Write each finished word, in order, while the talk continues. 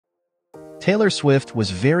Taylor Swift was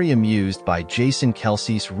very amused by Jason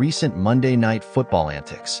Kelce's recent Monday Night Football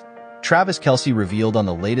antics. Travis Kelce revealed on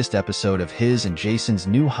the latest episode of his and Jason's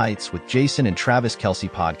New Heights with Jason and Travis Kelce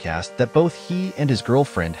podcast that both he and his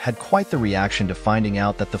girlfriend had quite the reaction to finding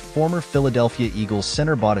out that the former Philadelphia Eagles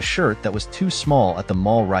center bought a shirt that was too small at the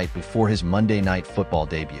mall right before his Monday Night Football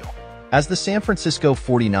debut. As the San Francisco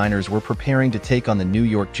 49ers were preparing to take on the New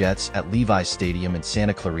York Jets at Levi's Stadium in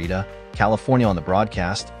Santa Clarita, California on the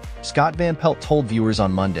broadcast, Scott Van Pelt told viewers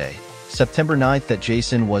on Monday, September 9th that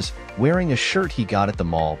Jason was wearing a shirt he got at the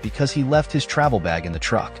mall because he left his travel bag in the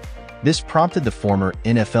truck. This prompted the former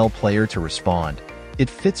NFL player to respond,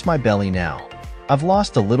 "It fits my belly now. I've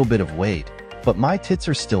lost a little bit of weight, but my tits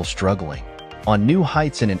are still struggling." On New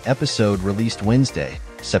Heights in an episode released Wednesday,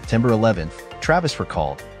 September 11th, Travis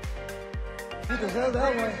recalled,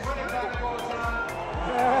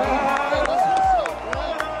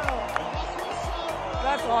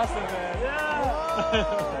 That's awesome, man.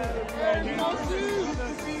 Yeah.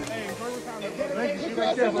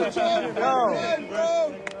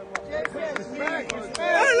 Thank you.